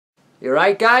You're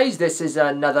right, guys, this is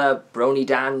another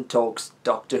BronyDan Talks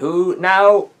Doctor Who.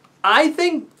 Now, I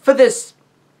think for this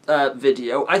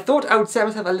video, I thought I would set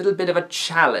myself a little bit of a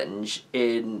challenge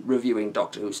in reviewing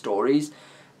Doctor Who stories.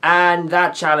 And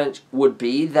that challenge would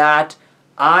be that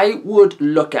I would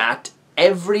look at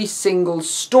every single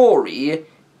story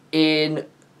in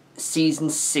season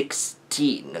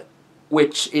 16,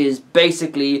 which is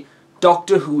basically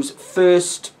Doctor Who's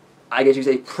first, I guess you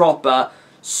could say, proper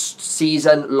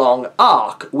season-long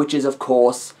arc, which is, of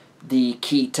course, the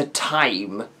Key to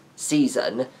Time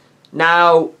season.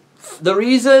 Now, the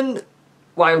reason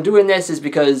why I'm doing this is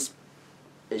because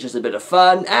it's just a bit of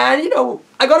fun, and, you know,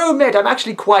 I gotta admit, I'm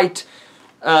actually quite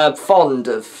fond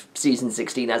of season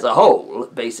 16 as a whole,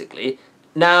 basically.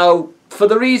 Now, for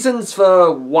the reasons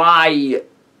for why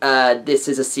this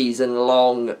is a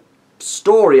season-long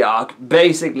story arc,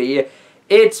 basically,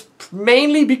 it's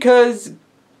mainly because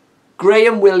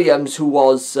Graham Williams, who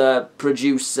was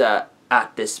producer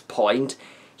at this point,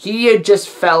 he had just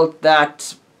felt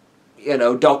that, you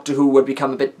know, Doctor Who would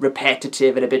become a bit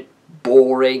repetitive and a bit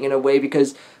boring in a way,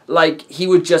 because, like, he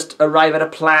would just arrive at a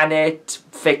planet,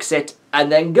 fix it,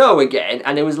 and then go again.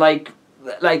 And it was like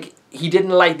he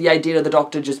didn't like the idea of the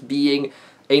Doctor just being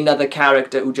another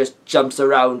character who just jumps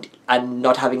around and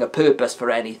not having a purpose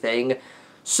for anything.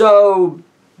 So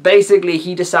basically,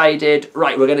 he decided,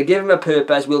 right, we're going to give him a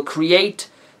purpose. We'll create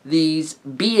these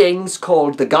beings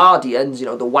called the Guardians, you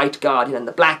know, the White Guardian and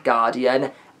the Black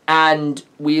Guardian, and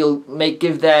we'll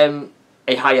give them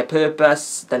a higher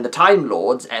purpose than the Time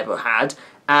Lords ever had,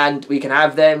 and we can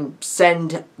have them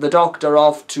send the Doctor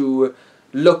off to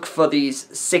look for these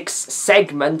 6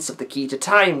 segments of the Key to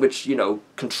Time, which, you know,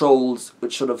 controls,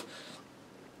 which sort of,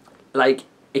 like,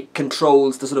 it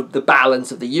controls the sort of the balance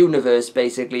of the universe,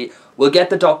 basically. We'll get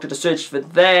the Doctor to search for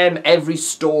them. Every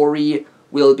story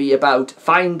will be about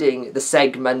finding the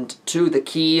segment to the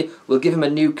key. We'll give him a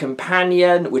new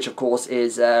companion, which of course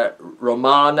is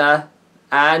Romana,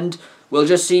 and we'll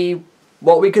just see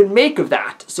what we can make of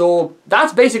that. So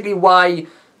that's basically why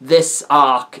this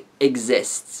arc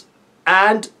exists.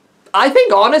 And I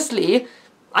think, honestly,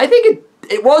 I think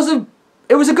it was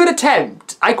a good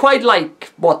attempt. I quite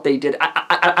like what they did,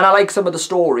 and I like some of the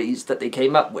stories that they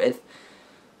came up with.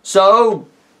 So,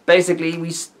 basically,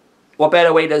 what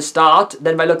better way to start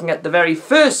than by looking at the very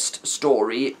first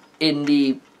story in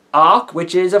the arc,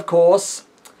 which is, of course,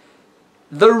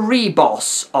 the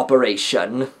Ribos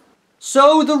Operation.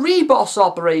 So, the Ribos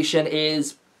Operation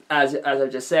is, as I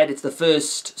just said, it's the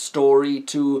first story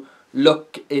to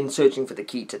look in searching for the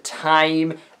Key to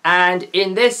Time, and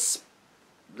in this,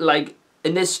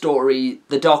 in this story,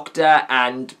 the Doctor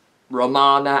and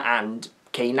Romana and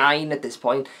K9 at this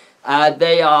point,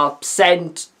 they are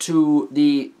sent to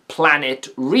the planet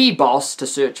Ribos to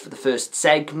search for the first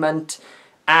segment,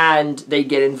 and they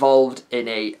get involved in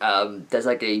a, there's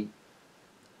like a,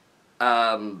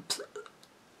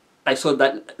 I saw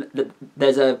that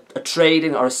there's a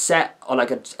trading or a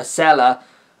seller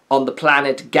on the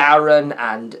planet Garen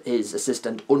and his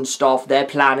assistant Unstoff. They're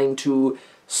planning to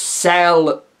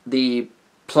sell the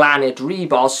planet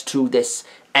Ribos to this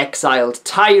exiled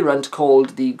tyrant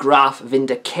called the Graf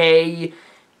Vindicay,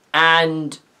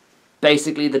 and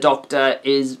basically the Doctor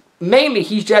is mainly,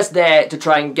 he's just there to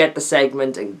try and get the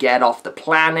segment and get off the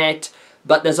planet,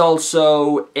 but there's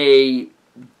also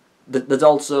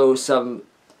some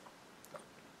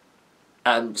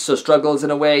struggles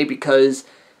in a way, because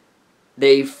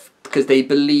they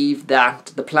believe that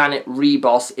the planet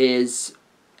Ribos is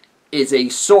a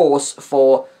source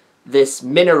for this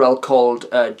mineral called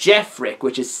Jeffrick,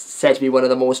 which is said to be one of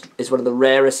the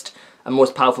rarest and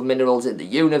most powerful minerals in the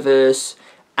universe.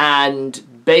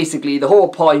 And basically the whole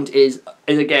point is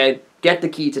again, get the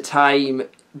Key to Time,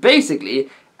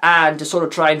 basically, and to sort of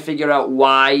try and figure out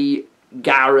why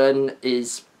Garen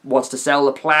wants to sell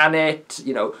the planet,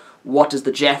 you know, what does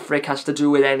the Jeffrick has to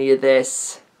do with any of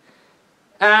this.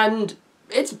 And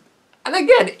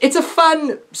again, it's a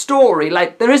fun story.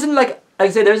 Like, there isn't, like I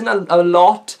said, there isn't a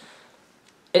lot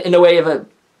in a way of a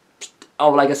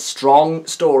strong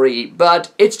story,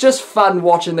 but it's just fun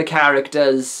watching the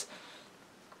characters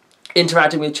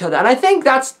interacting with each other. And I think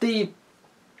that's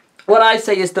what I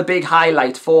say is the big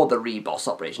highlight for the Ribos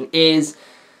Operation, is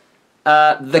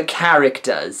the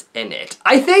characters in it.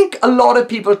 I think a lot of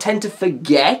people tend to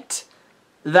forget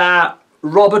that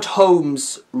Robert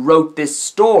Holmes wrote this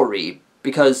story,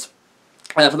 because,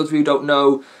 for those of you who don't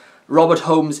know, Robert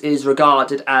Holmes is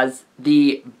regarded as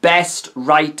the best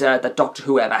writer that Doctor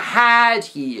Who ever had.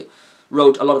 He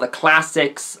wrote a lot of the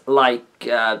classics like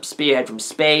Spearhead from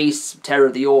Space, Terror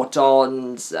of the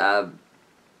Autons,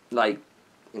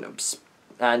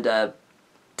 and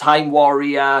Time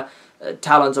Warrior,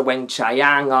 Talons of Weng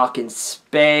Chiang, Ark in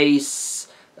Space,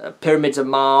 Pyramids of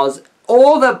Mars,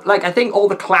 all the, like, I think all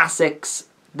the classics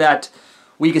that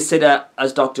we consider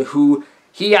as Doctor Who,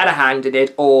 he had a hand in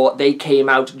it, or they came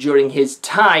out during his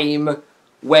time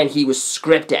when he was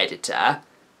script editor.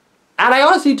 And I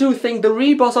honestly do think the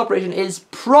Ribos Operation is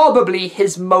probably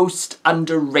his most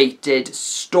underrated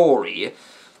story.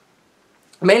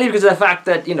 Mainly because of the fact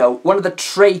that, you know, one of the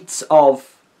traits of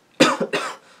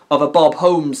of a Bob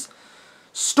Holmes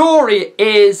story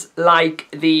is, like,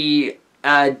 the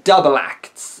double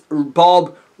acts.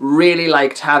 Bob really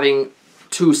liked having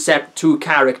two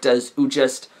characters who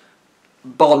just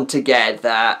bond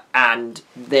together and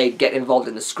they get involved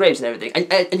in the scripts and everything.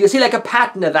 And you'll see, like, a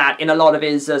pattern of that in a lot of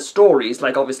his stories.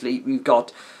 Like, obviously, we've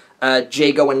got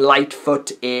Jago and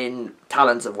Lightfoot in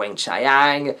Talons of Weng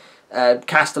Chiang,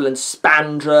 Castellan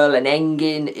Spandrel and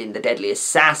Engin in The Deadly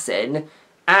Assassin.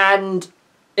 And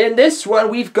in this one,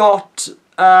 we've got,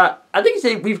 I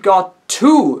think we've got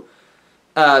two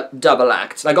double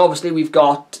acts. Like, obviously, we've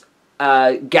got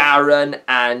Garen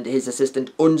and his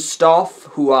assistant Unstoff,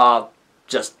 who are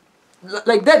just,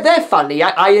 like, they're funny.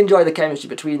 I enjoy the chemistry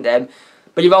between them.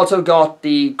 But you've also got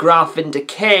the Graf in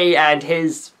Decay and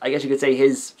his, I guess you could say,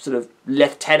 his sort of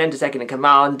lieutenant, second in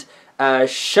command,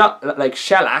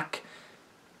 Shellac.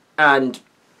 And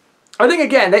I think,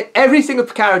 again, every single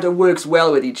character works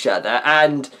well with each other.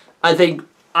 And I think,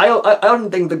 I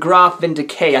don't think the Graf in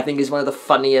Decay, I think, is one of the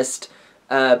funniest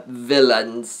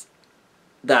villains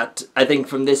that I think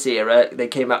from this era they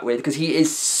came out with, because he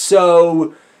is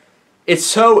so, he's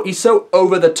so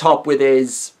over the top with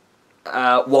his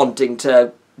wanting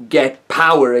to get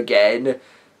power again,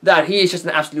 that he is just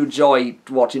an absolute joy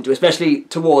watching to, especially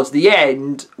towards the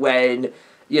end when,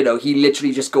 you know, he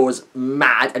literally just goes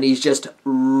mad and he's just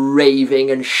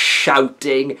raving and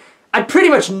shouting at pretty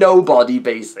much nobody,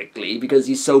 basically, because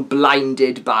he's so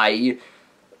blinded by,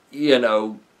 you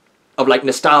know, of, like,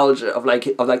 nostalgia, of like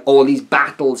all these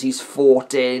battles he's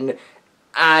fought in,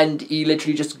 and he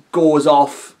literally just goes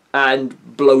off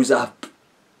and blows up.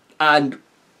 And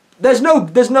there's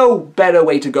no better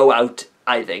way to go out,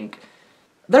 I think.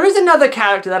 There is another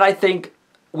character that I think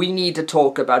we need to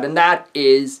talk about, and that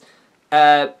is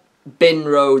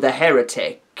Binro the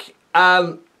Heretic.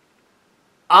 I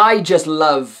just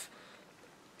love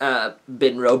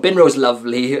Binro. Binro's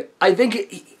lovely. I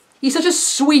think he's such a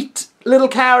sweet little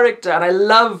character, and I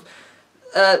love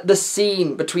the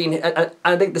scene between,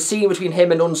 I think the scene between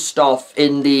him and Unstoff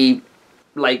in the,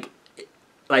 like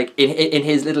in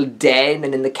his little den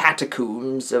and in the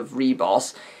catacombs of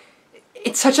Ribos.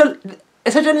 It's such a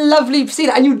lovely scene,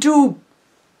 and you do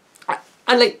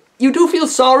feel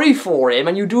sorry for him,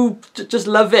 and you do just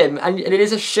love him, and it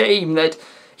is a shame that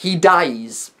he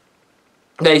dies,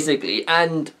 basically.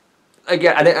 And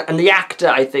again, and the actor,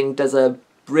 I think, does a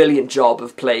brilliant job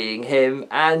of playing him,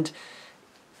 and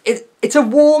it's a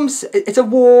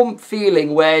warm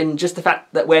feeling when just the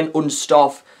fact that when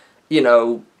Unstoff, you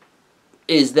know,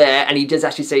 is there, and he does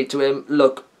actually say to him,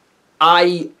 look,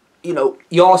 you know,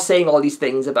 you're saying all these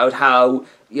things about how,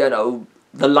 you know,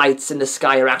 the lights in the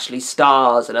sky are actually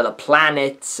stars and other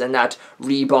planets, and that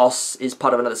Ribos is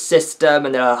part of another system,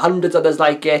 and there are hundreds others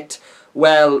like it.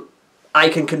 Well, I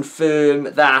can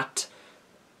confirm that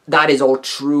that is all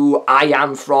true. I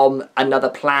am from another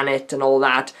planet and all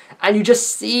that. And you just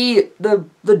see the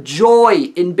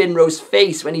joy in Binro's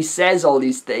face when he says all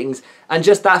these things. And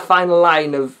just that final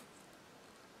line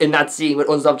in that scene where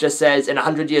Unstoff just says, in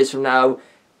 100 years from now,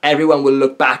 everyone will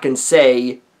look back and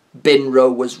say,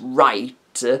 Binro was right.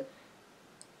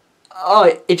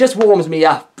 Oh, it just warms me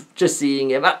up just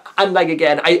seeing him. And, like,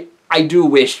 again, I do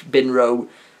wish Binro,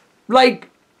 like,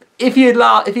 if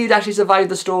he'd actually survived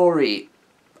the story,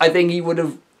 I think he would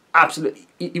have absolutely,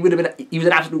 he was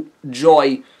an absolute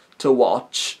joy to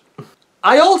watch.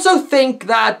 I also think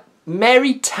that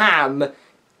Mary Tam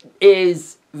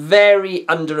is very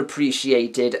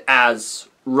underappreciated as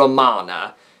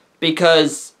Romana,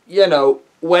 because, you know,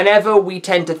 whenever we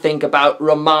tend to think about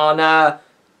Romana,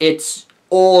 we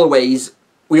always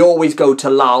go to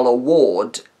Lalla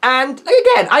Ward. And,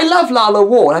 again, I love Lalla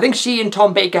Ward. I think she and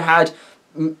Tom Baker had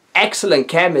excellent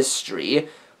chemistry.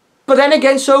 But then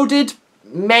again, so did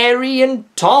Mary and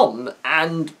Tom.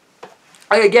 And,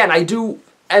 again,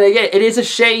 it is a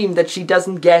shame that she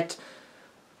doesn't get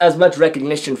as much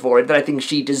recognition for it that I think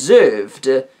she deserved.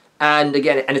 And,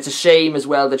 again, it's a shame as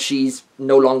well that she's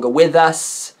no longer with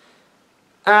us.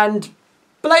 But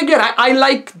again, I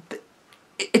like,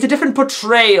 it's a different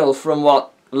portrayal from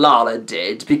what Lalla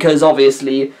did, because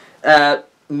obviously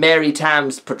Mary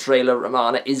Tam's portrayal of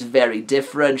Romana is very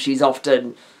different. She's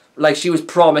often like, she was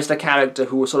promised a character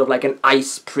who was sort of like an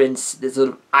ice prince, this sort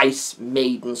of ice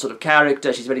maiden sort of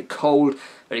character. She's very cold,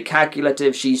 very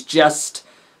calculative. She's just,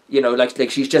 you know,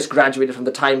 like she's just graduated from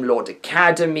the Time Lord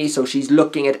Academy, so she's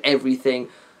looking at everything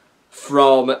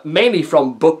mainly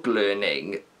from book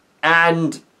learning,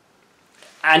 and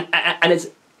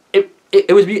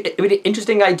it was a really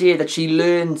interesting idea that she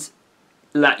learns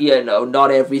that, you know,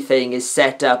 not everything is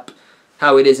set up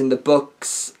how it is in the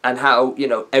books, and how, you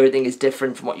know, everything is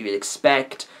different from what you would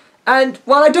expect. And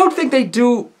while I don't think they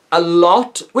do a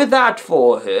lot with that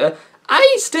for her,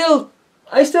 I still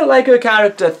like her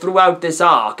character throughout this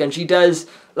arc, and she does,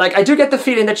 like, I do get the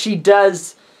feeling that she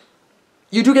does,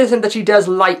 you do get the sense that she does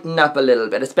lighten up a little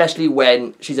bit, especially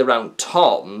when she's around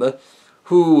Tom,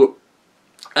 who,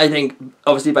 I think,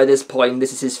 obviously by this point,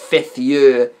 this is his 5th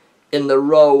year in the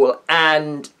role,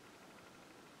 and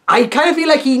I kind of feel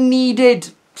like he needed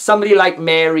somebody like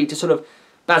Mary to sort of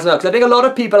balance him out. Because I think a lot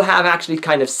of people have actually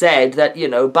kind of said that, you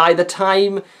know, by the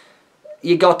time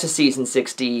you got to season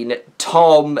 16,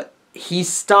 Tom,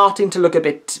 he's starting to look a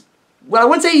bit, well, I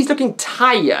wouldn't say he's looking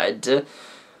tired,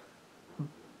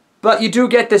 but you do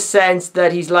get the sense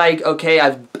that he's like, okay,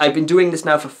 I've been doing this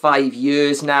now for 5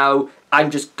 years now, I'm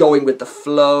just going with the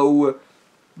flow.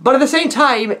 But at the same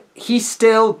time, he's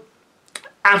still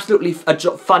absolutely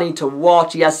funny to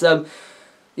watch. He has some,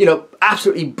 you know,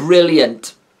 absolutely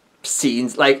brilliant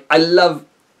scenes. Like, I love,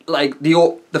 like,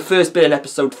 the first bit in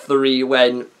episode 3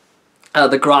 when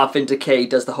the Graf in Decay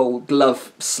does the whole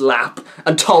glove slap,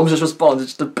 and Tom just responds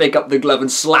just to pick up the glove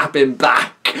and slap him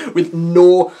back with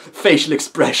no facial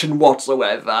expression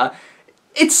whatsoever.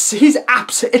 It's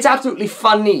absolutely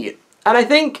funny. And I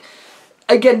think,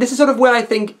 again, this is sort of where I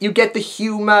think you get the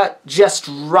humour just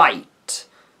right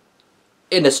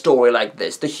in a story like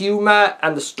this. The humour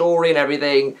and the story and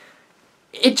everything,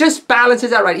 it just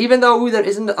balances out right. Even though there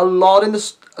isn't a lot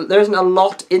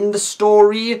in the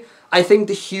story, I think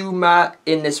the humour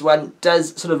in this one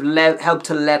does sort of help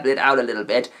to level it out a little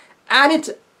bit.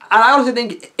 And I also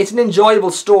think it's an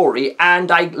enjoyable story,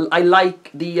 and I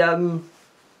like the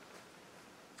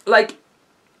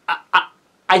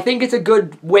I think it's a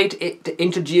good way to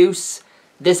introduce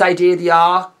this idea of the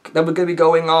arc that we're going to be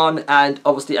going on. And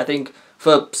obviously, I think,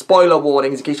 for spoiler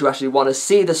warnings, in case you actually want to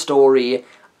see the story,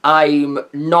 I'm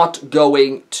not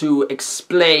going to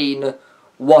explain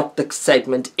what the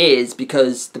segment is,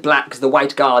 because the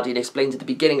White Guardian explains at the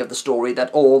beginning of the story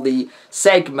that all the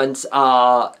segments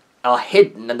are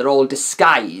hidden, and they're all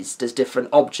disguised as different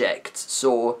objects.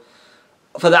 So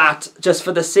for that, just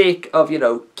for the sake of, you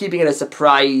know, keeping it a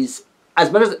surprise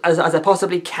as much as I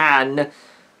possibly can,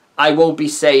 I won't be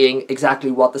saying exactly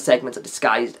what the segments are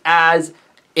disguised as,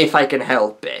 if I can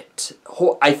help it.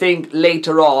 I think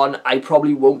later on I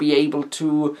probably won't be able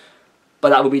to, but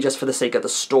that will be just for the sake of the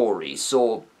story.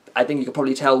 So I think you can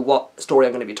probably tell what story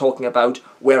I'm going to be talking about,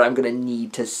 where I'm going to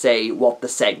need to say what the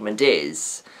segment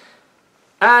is.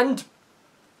 And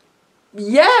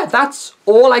yeah, that's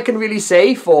all I can really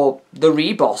say for the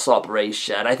Ribos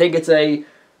Operation. I think it's a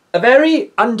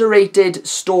very underrated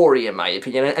story, in my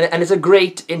opinion, and it's a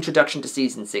great introduction to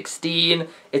season 16.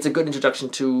 It's a good introduction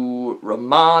to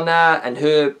Romana and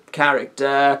her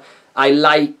character. I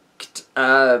liked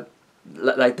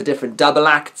like the different double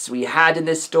acts we had in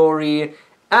this story,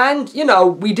 and, you know,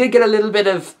 we did get a little bit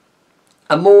of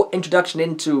a more introduction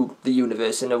into the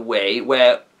universe in a way,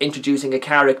 where introducing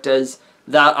characters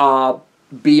that are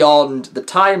beyond the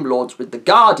Time Lords with the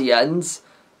Guardians,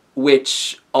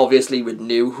 which obviously with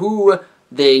New Who,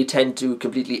 they tend to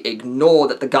completely ignore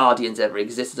that the Guardians ever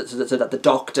existed, so that the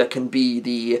Doctor can be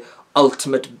the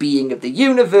ultimate being of the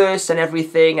universe and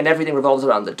everything revolves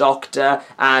around the Doctor.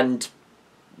 And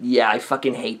yeah, I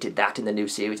fucking hated that in the new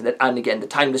series. And again, the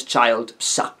Timeless Child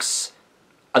sucks.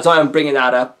 I'm sorry I'm bringing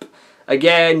that up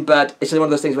again, but it's just one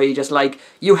of those things where you just, like,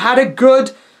 you had a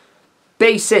good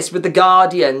basis with the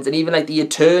Guardians and even, like, the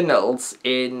Eternals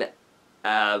in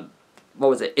what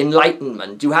was it,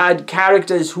 Enlightenment. You had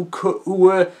characters who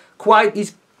were quite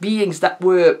these beings that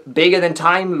were bigger than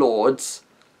Time Lords,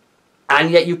 and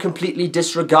yet you completely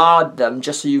disregard them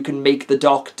just so you can make the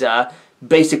Doctor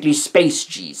basically Space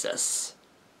Jesus.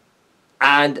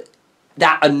 And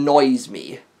that annoys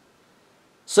me.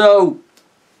 So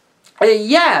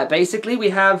yeah, basically we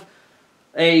have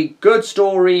a good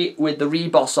story with the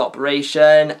Ribos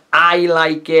Operation. I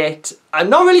like it. I'm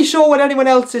not really sure what anyone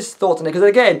else's thoughts on it, because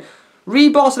again,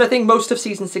 Ribos, and I think most of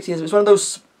season 16, is one of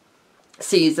those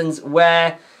seasons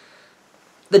where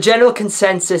the general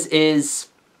consensus is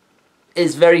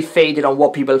very faded on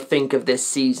what people think of this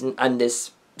season and this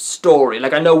story.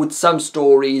 Like, I know with some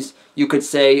stories you could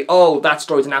say, oh, that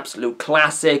story's an absolute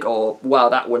classic, or, well,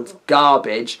 that one's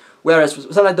garbage. Whereas for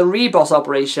something like the Ribos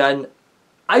Operation,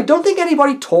 I don't think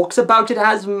anybody talks about it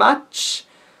as much,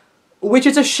 which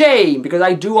is a shame, because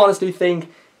I do honestly think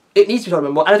it needs to be talked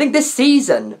about more. And I think this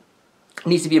season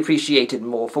needs to be appreciated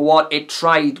more for what it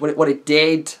tried, what it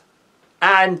did.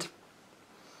 And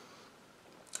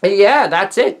yeah,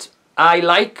 that's it. I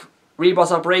like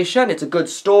Ribos Operation. It's a good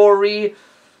story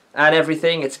and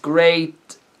everything. It's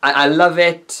great. I love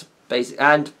it.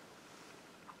 And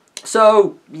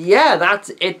so, yeah,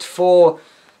 that's it for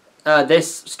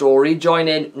this story. Join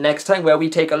in next time where we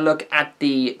take a look at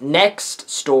the next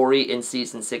story in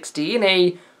Season 16.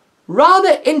 A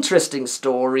rather interesting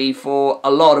story for a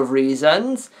lot of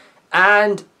reasons.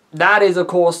 And that is, of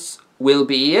course, will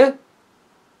be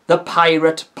the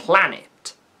Pirate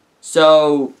Planet.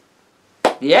 So,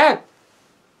 yeah,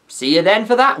 see you then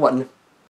for that one.